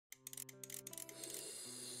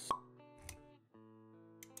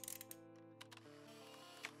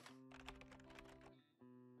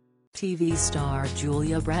TV star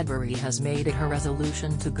Julia Bradbury has made it her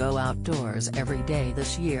resolution to go outdoors every day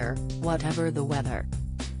this year, whatever the weather.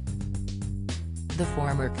 The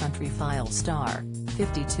former Country File star,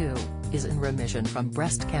 52, is in remission from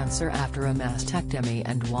breast cancer after a mastectomy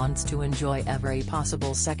and wants to enjoy every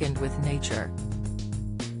possible second with nature.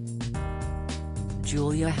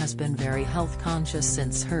 Julia has been very health-conscious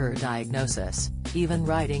since her diagnosis, even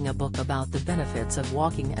writing a book about the benefits of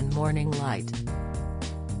walking and morning light.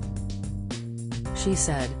 She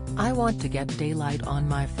said, "I want to get daylight on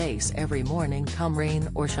my face every morning come rain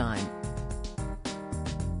or shine.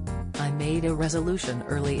 I made a resolution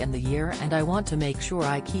early in the year and I want to make sure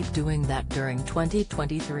I keep doing that during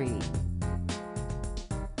 2023.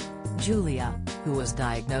 Julia, who was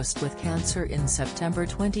diagnosed with cancer in September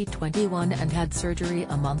 2021 and had surgery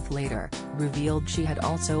a month later, revealed she had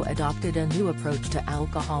also adopted a new approach to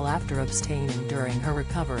alcohol after abstaining during her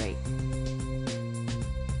recovery.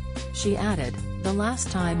 She added, "The last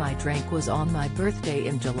time I drank was on my birthday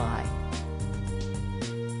in July.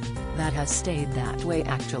 That has stayed that way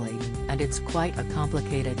actually, and it's quite a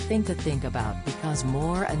complicated thing to think about because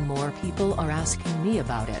more and more people are asking me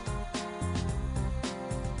about it.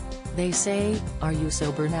 They say, 'Are you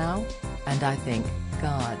sober now?' And I think,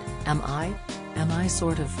 God, am I? Am I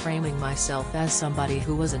sort of framing myself as somebody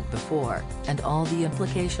who wasn't before, and all the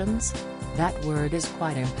implications?" That word is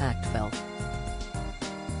quite impactful.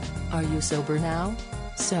 Are you sober now?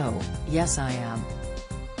 So, yes I am.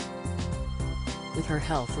 With her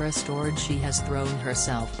health restored, she has thrown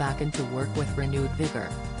herself back into work with renewed vigor,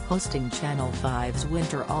 hosting Channel 5's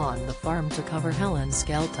Winter on the Farm to cover Helen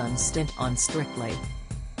Skelton's stint on Strictly.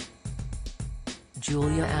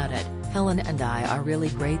 Julia added, "Helen and I are really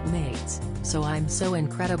great mates, so I'm so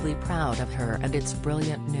incredibly proud of her and it's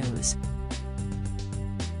brilliant news."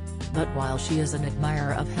 But while she is an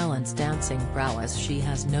admirer of Helen's dancing prowess, she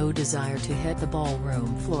has no desire to hit the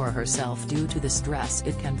ballroom floor herself due to the stress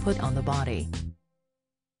it can put on the body.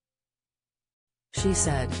 She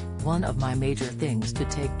said, "One of my major things to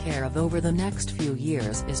take care of over the next few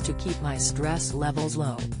years is to keep my stress levels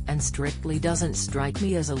low, and Strictly doesn't strike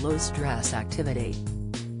me as a low-stress activity.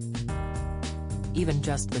 Even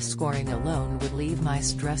just the scoring alone would leave my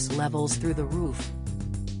stress levels through the roof."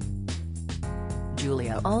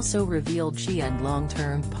 Julia also revealed she and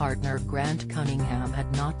long-term partner Grant Cunningham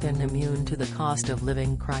had not been immune to the cost of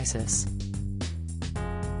living crisis.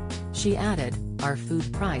 She added, "Our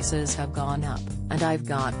food prices have gone up, and I've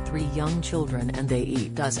got 3 young children and they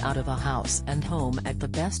eat us out of a house and home at the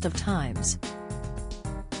best of times.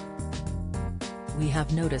 We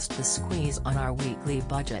have noticed the squeeze on our weekly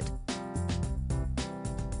budget."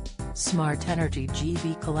 Smart Energy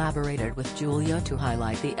GB collaborated with Julia to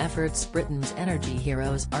highlight the efforts Britain's energy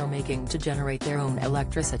heroes are making to generate their own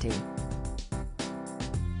electricity.